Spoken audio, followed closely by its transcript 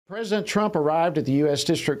President Trump arrived at the U.S.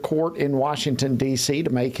 District Court in Washington, D.C. to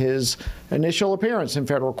make his initial appearance in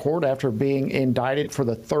federal court after being indicted for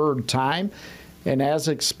the third time. And as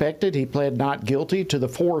expected, he pled not guilty to the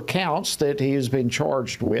 4 counts that he has been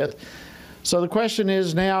charged with. So the question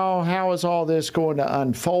is now, how is all this going to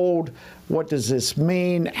unfold? What does this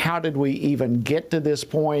mean? How did we even get to this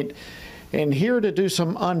point? And here to do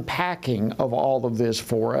some unpacking of all of this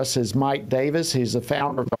for us is Mike Davis. He's the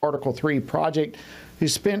founder of the Article 3 Project, who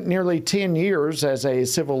spent nearly 10 years as a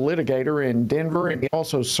civil litigator in Denver, and he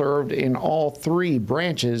also served in all 3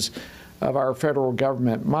 branches of our federal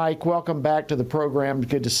government. Mike, welcome back to the program.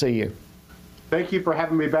 Good to see you. Thank you for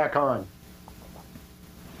having me back on.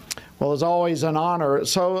 Well, it's always an honor.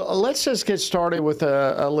 So let's just get started with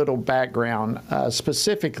a little background,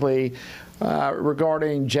 specifically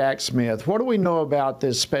regarding Jack Smith. What do we know about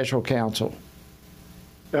this special counsel?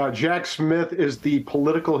 Jack Smith is the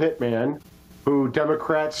political hitman who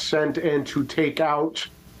Democrats sent in to take out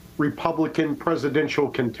Republican presidential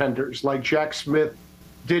contenders, like Jack Smith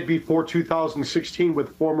did before 2016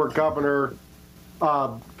 with former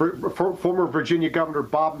Virginia Governor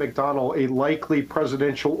Bob McDonnell, a likely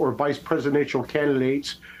presidential or vice presidential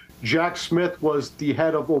candidate. Jack Smith was the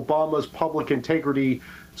head of Obama's public integrity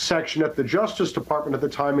section at the Justice Department at the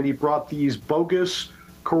time, and he brought these bogus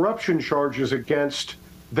corruption charges against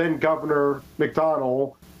then Governor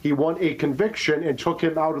McDonnell. He won a conviction and took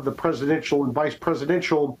him out of the presidential and vice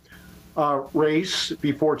presidential race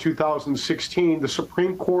before 2016. The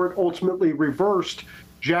Supreme Court ultimately reversed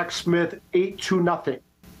Jack Smith 8-0.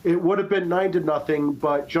 It would have been 9-0,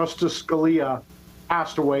 but Justice Scalia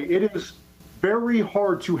passed away. It is very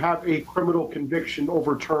hard to have a criminal conviction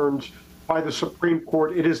overturned by the Supreme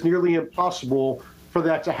Court. It is nearly impossible for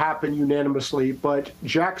that to happen unanimously. But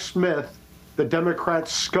Jack Smith, the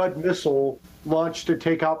Democrats' Scud missile launched to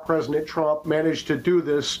take out President Trump, managed to do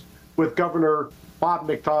this with Governor Bob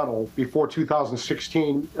McDonnell before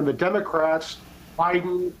 2016. And the Democrats,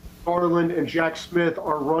 Biden, Garland, and Jack Smith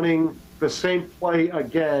are running the same play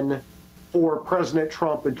again for President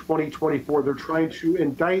Trump in 2024. They're trying to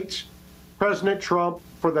indict President Trump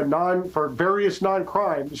for various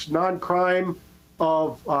non-crime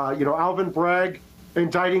of Alvin Bragg,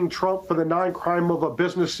 indicting Trump for the non-crime of a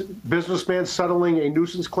businessman settling a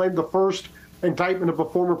nuisance claim, the first indictment of a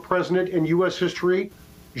former president in U.S. history.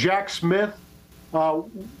 Jack Smith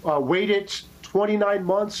waited 29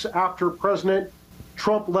 months after President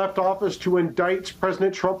Trump left office to indict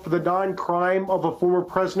President Trump for the non-crime of a former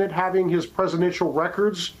president having his presidential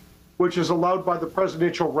records, which is allowed by the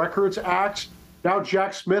Presidential Records Act. Now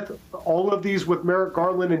Jack Smith, all of these with Merrick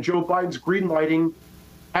Garland and Joe Biden's greenlighting,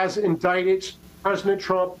 has indicted President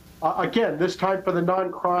Trump, again, this time for the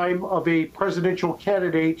non-crime of a presidential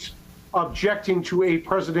candidate objecting to a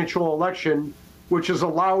presidential election, which is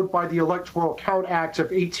allowed by the Electoral Count Act of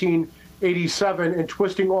 1887, and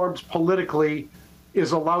twisting arms politically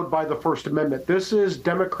is allowed by the First Amendment. This is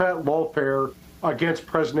Democrat lawfare against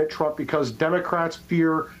President Trump because Democrats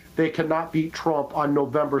fear they cannot beat Trump on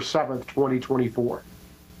November 7th, 2024.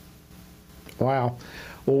 Wow.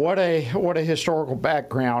 Well, what a historical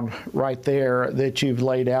background right there that you've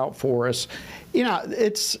laid out for us. You know,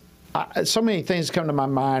 it's so many things come to my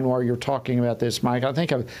mind while you're talking about this, Mike. I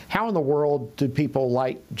think of how in the world do people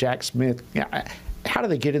like Jack Smith, how do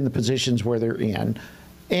they get in the positions where they're in?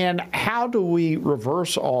 And how do we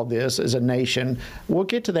reverse all this as a nation? We'll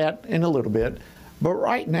get to that in a little bit. But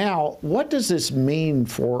right now, what does this mean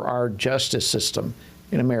for our justice system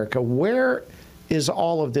in America? Where is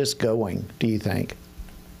all of this going, do you think?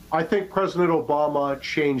 I think President Obama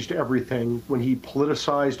changed everything when he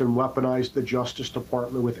politicized and weaponized the Justice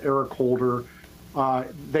Department with Eric Holder.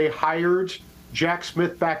 They hired Jack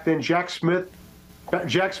Smith back then. Jack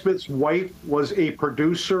Smith's wife was a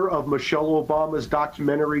producer of Michelle Obama's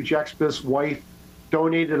documentary. Jack Smith's wife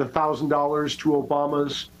donated $1,000 to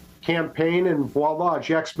Obama's campaign, and voila,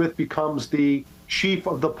 Jack Smith becomes the chief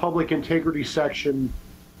of the public integrity section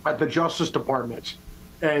at the Justice Department.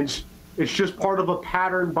 And it's just part of a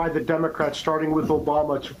pattern by the Democrats, starting with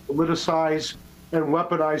Obama, to politicize and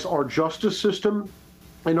weaponize our justice system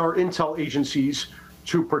and our intel agencies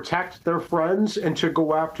to protect their friends and to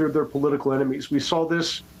go after their political enemies. We saw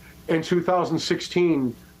this in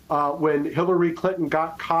 2016 when Hillary Clinton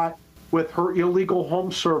got caught with her illegal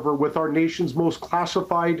home server with our nation's most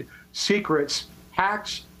classified secrets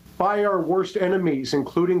hacked by our worst enemies,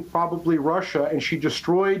 including probably Russia, and she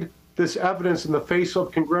destroyed this evidence in the face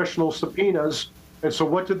of congressional subpoenas. And so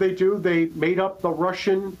what did they do? They made up the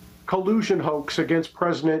Russian collusion hoax against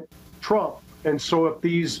President Trump. And so if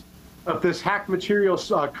this hacked material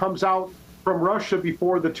comes out from Russia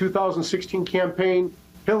before the 2016 campaign,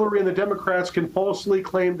 Hillary and the Democrats can falsely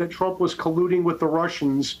claim that Trump was colluding with the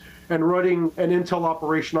Russians and running an intel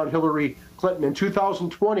operation on Hillary Clinton. In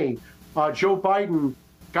 2020, Joe Biden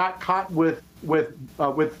got caught with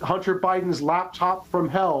Hunter Biden's laptop from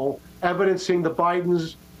hell, evidencing the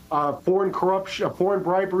Bidens' foreign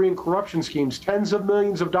bribery and corruption schemes, tens of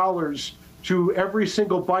millions of dollars to every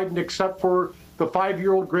single Biden except for the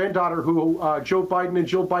 5-year-old granddaughter who Joe Biden and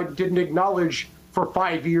Jill Biden didn't acknowledge for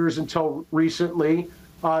 5 years until recently.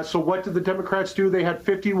 So what did the Democrats do? They had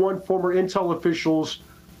 51 former intel officials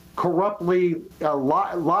corruptly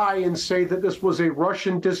lie and say that this was a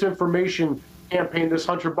Russian disinformation campaign, this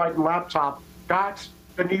Hunter Biden laptop. Got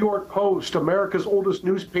the New York Post, America's oldest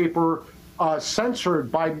newspaper,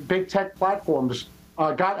 censored by big tech platforms,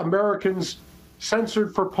 got Americans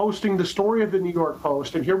censored for posting the story of the New York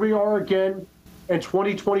Post. And here we are again in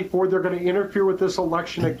 2024. They're going to interfere with this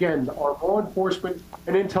election again. Our law enforcement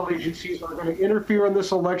and intel agencies are going to interfere in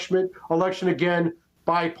this election again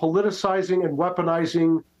by politicizing and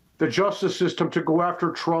weaponizing the justice system to go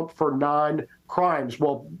after Trump for non-crimes.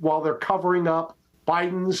 While they're covering up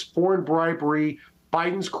Biden's foreign bribery,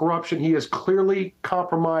 Biden's corruption, he is clearly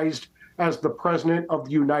compromised as the president of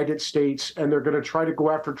the United States, and they're going to try to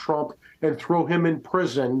go after Trump and throw him in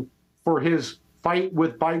prison for his fight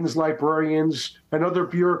with Biden's librarians and other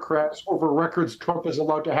bureaucrats over records Trump is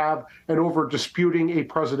allowed to have and over disputing a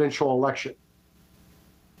presidential election.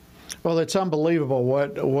 Well, it's unbelievable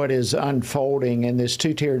what is unfolding, and this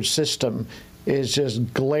two-tiered system is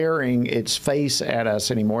just glaring its face at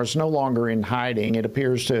us anymore. It's no longer in hiding. It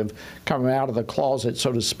appears to have come out of the closet,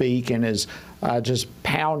 so to speak, and is just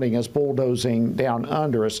pounding us, bulldozing down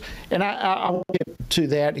under us. And I'll get to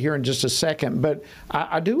that here in just a second, but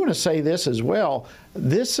I do want to say this as well.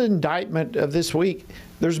 This indictment of this week,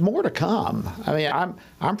 there's more to come. I mean,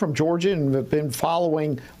 I'm from Georgia and have been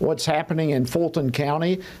following what's happening in Fulton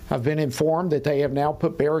County. I've been informed that they have now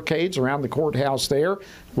put barricades around the courthouse there,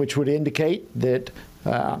 which would indicate that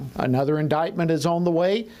another indictment is on the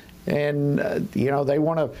way. And, they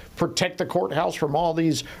want to protect the courthouse from all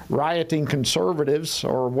these rioting conservatives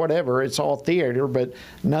or whatever. It's all theater, but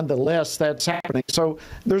nonetheless, that's happening. So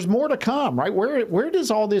there's more to come, right? Where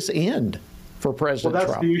does all this end for President Trump?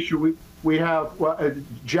 Well, that's the issue. We have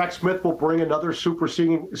Jack Smith will bring another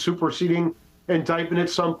superseding indictment at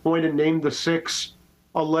some point and name the 6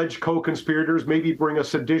 alleged co-conspirators, maybe bring a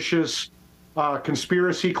seditious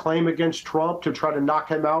conspiracy claim against Trump to try to knock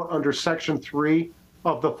him out under Section 3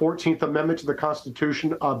 of the 14th Amendment to the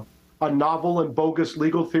Constitution, a novel and bogus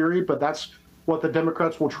legal theory, but that's what the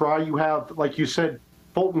Democrats will try. You have, like you said,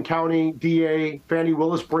 Fulton County DA Fani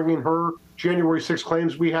Willis bringing her January 6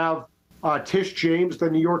 claims. We have Tish James, the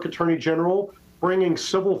New York Attorney General, bringing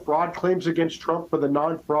civil fraud claims against Trump for the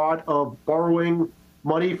non-fraud of borrowing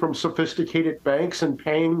money from sophisticated banks and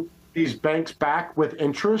paying these banks back with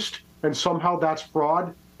interest, and somehow that's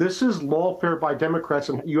fraud. This is lawfare by Democrats,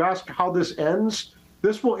 and you ask how this ends.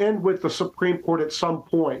 This will end with the Supreme Court at some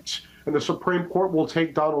point, and the Supreme Court will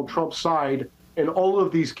take Donald Trump's side in all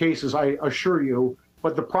of these cases, I assure you.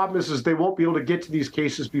 But the problem is they won't be able to get to these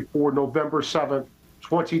cases before November 7th,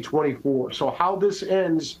 2024. So how this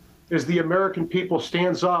ends is the American people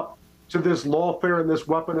stands up to this lawfare and this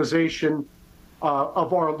weaponization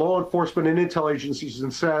of our law enforcement and intel agencies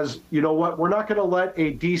and says, you know what, we're not going to let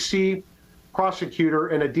a D.C. prosecutor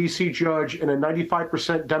and a D.C. judge and a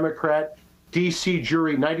 95% Democrat D.C.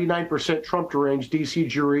 jury, 99% Trump deranged D.C.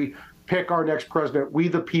 jury pick our next president. We,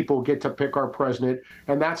 the people, get to pick our president.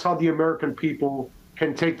 And that's how the American people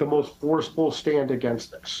can take the most forceful stand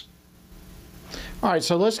against this. All right,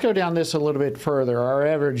 so let's go down this a little bit further. Our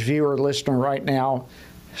average viewer, listener right now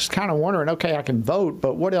is kind of wondering, okay, I can vote,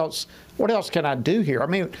 but what else can I do here? I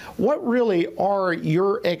mean, what really are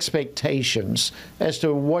your expectations as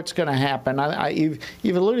to what's going to happen?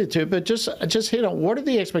 You've alluded to it, but just hit on what are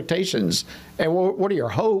the expectations and what are your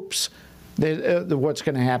hopes that what's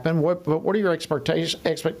going to happen? What are your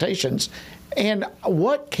expectations? And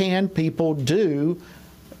what can people do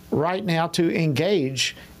right now to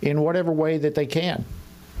engage in whatever way that they can?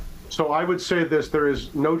 So I would say this, there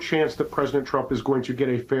is no chance that President Trump is going to get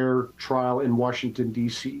a fair trial in Washington,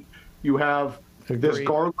 D.C. You have this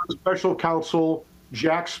Garland special counsel,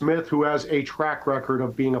 Jack Smith, who has a track record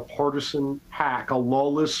of being a partisan hack, a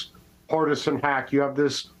lawless partisan hack. You have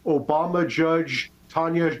this Obama judge,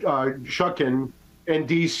 Tanya Chutkan, in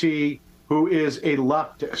D.C., who is a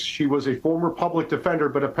leftist. She was a former public defender,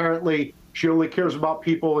 but apparently she only cares about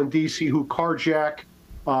people in D.C. who carjack,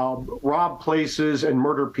 rob places, and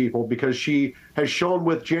murder people, because she has shown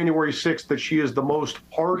with January 6th that she is the most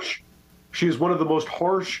harsh. She is one of the most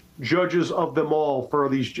harsh judges of them all for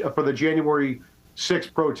the January 6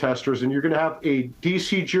 protesters, and you're going to have a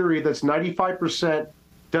D.C. jury that's 95%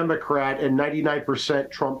 Democrat and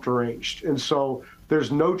 99% Trump deranged. And so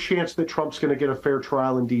there's no chance that Trump's going to get a fair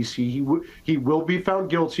trial in D.C. He will be found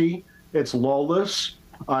guilty. It's lawless.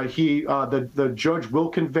 The judge will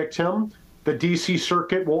convict him. The D.C.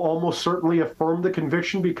 Circuit will almost certainly affirm the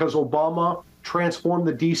conviction because Obama transformed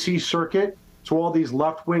the D.C. Circuit to all these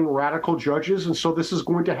left-wing radical judges. And so this is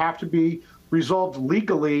going to have to be resolved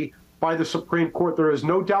legally by the Supreme Court. There is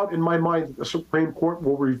no doubt in my mind that the Supreme Court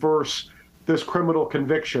will reverse this criminal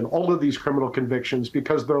conviction, all of these criminal convictions,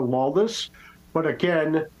 because they're lawless. But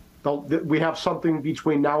again, we have something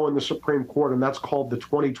between now and the Supreme Court, and that's called the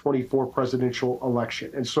 2024 presidential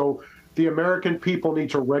election. And so the American people need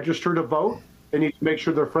to register to vote. They need to make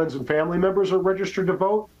sure their friends and family members are registered to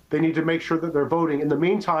vote. They need to make sure that they're voting. In the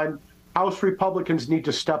meantime, House Republicans need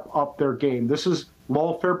to step up their game. This is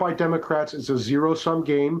lawfare by Democrats. It's a zero-sum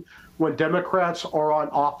game. When Democrats are on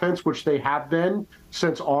offense, which they have been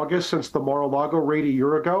since August, since the Mar-a-Lago raid a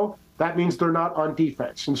year ago, that means they're not on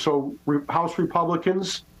defense. And so House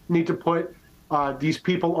Republicans need to put these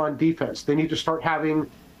people on defense. They need to start having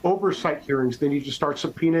oversight hearings. They need to start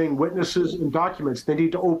subpoenaing witnesses and documents. They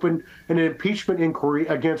need to open an impeachment inquiry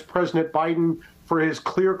against President Biden for his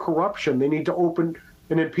clear corruption. They need to open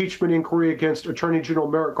an impeachment inquiry against Attorney General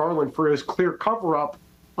Merrick Garland for his clear cover-up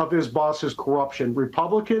of his boss's corruption.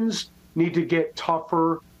 Republicans need to get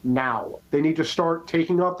tougher now. They need to start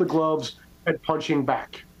taking off the gloves and punching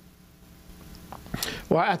back.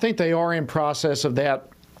 Well, I think they are in process of that.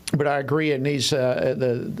 But I agree, it needs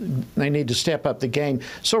they need to step up the game.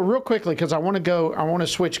 So real quickly, because I want to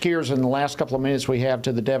switch gears in the last couple of minutes we have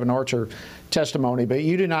to the Devon Archer testimony. But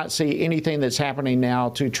you do not see anything that's happening now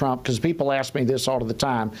to Trump, because people ask me this all the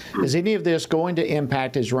time. Is any of this going to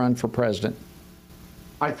impact his run for president?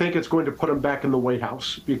 I think it's going to put him back in the White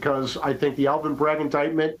House, because I think the Alvin Bragg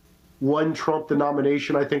indictment won Trump the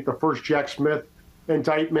nomination. I think the first Jack Smith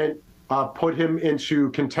indictment put him into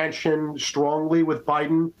contention strongly with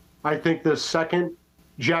Biden. I think the second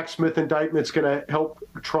Jack Smith indictment is going to help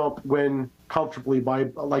Trump win comfortably by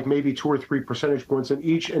like maybe 2 or 3 percentage points. And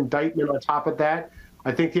each indictment on top of that,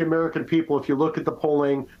 I think the American people, if you look at the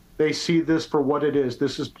polling, they see this for what it is.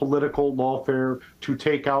 This is political lawfare to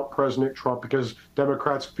take out President Trump, because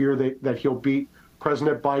Democrats fear that he'll beat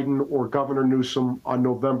President Biden or Governor Newsom on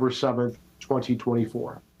November 7th,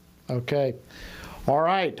 2024. Okay. All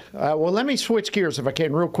right. Well, let me switch gears if I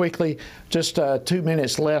can real quickly. Just 2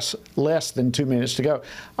 minutes, less than 2 minutes to go.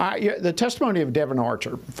 The testimony of Devon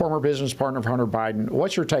Archer, former business partner of Hunter Biden.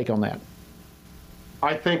 What's your take on that?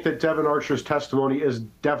 I think that Devon Archer's testimony is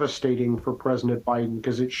devastating for President Biden,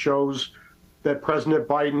 because it shows that President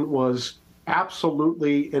Biden was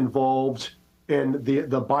absolutely involved in the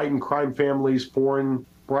Biden crime family's foreign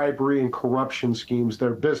bribery and corruption schemes,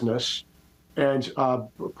 their business. And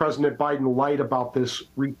President Biden lied about this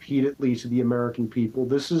repeatedly to the American people.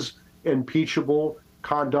 This is impeachable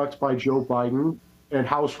conduct by Joe Biden, and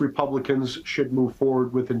House Republicans should move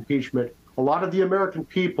forward with impeachment. A lot of the American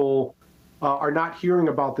people are not hearing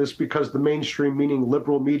about this because the mainstream, meaning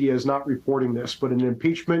liberal media, is not reporting this. But an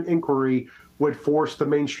impeachment inquiry would force the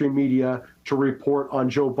mainstream media to report on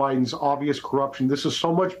Joe Biden's obvious corruption. This is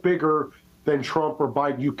so much bigger than Trump or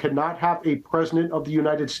Biden. You cannot have a president of the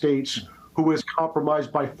United States who is compromised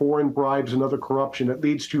by foreign bribes and other corruption. It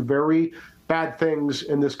leads to very bad things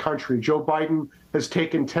in this country. Joe Biden has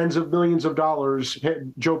taken tens of millions of dollars.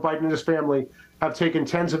 Joe Biden and his family have taken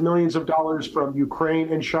tens of millions of dollars from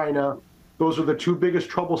Ukraine and China. Those are the 2 biggest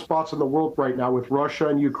trouble spots in the world right now, with Russia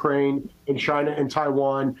and Ukraine and China and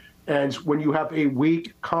Taiwan. And when you have a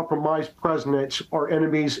weak, compromised president, our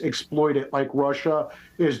enemies exploit it, like Russia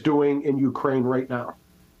is doing in Ukraine right now.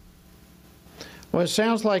 Well, it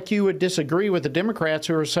sounds like you would disagree with the Democrats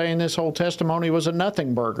who are saying this whole testimony was a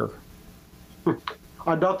nothing burger.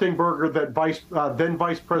 A nothing burger that then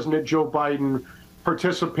Vice President Joe Biden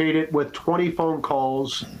participated with 20 phone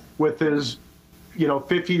calls with his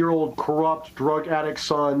 50-year-old corrupt drug addict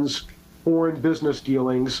son's foreign business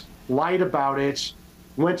dealings, lied about it,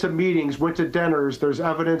 went to meetings, went to dinners. There's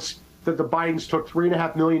evidence that the Bidens took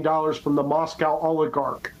 $3.5 million from the Moscow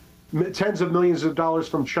oligarch, tens of millions of dollars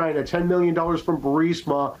from China, $10 million from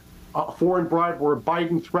Burisma, foreign bribe where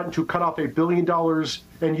Biden threatened to cut off $1 billion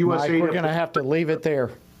in U.S. aid. Mike, we're going to have to leave it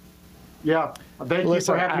there. Yeah. Thank you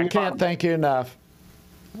for having me. I can't thank you enough.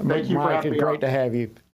 Thank you for having me. Mike, great to have you.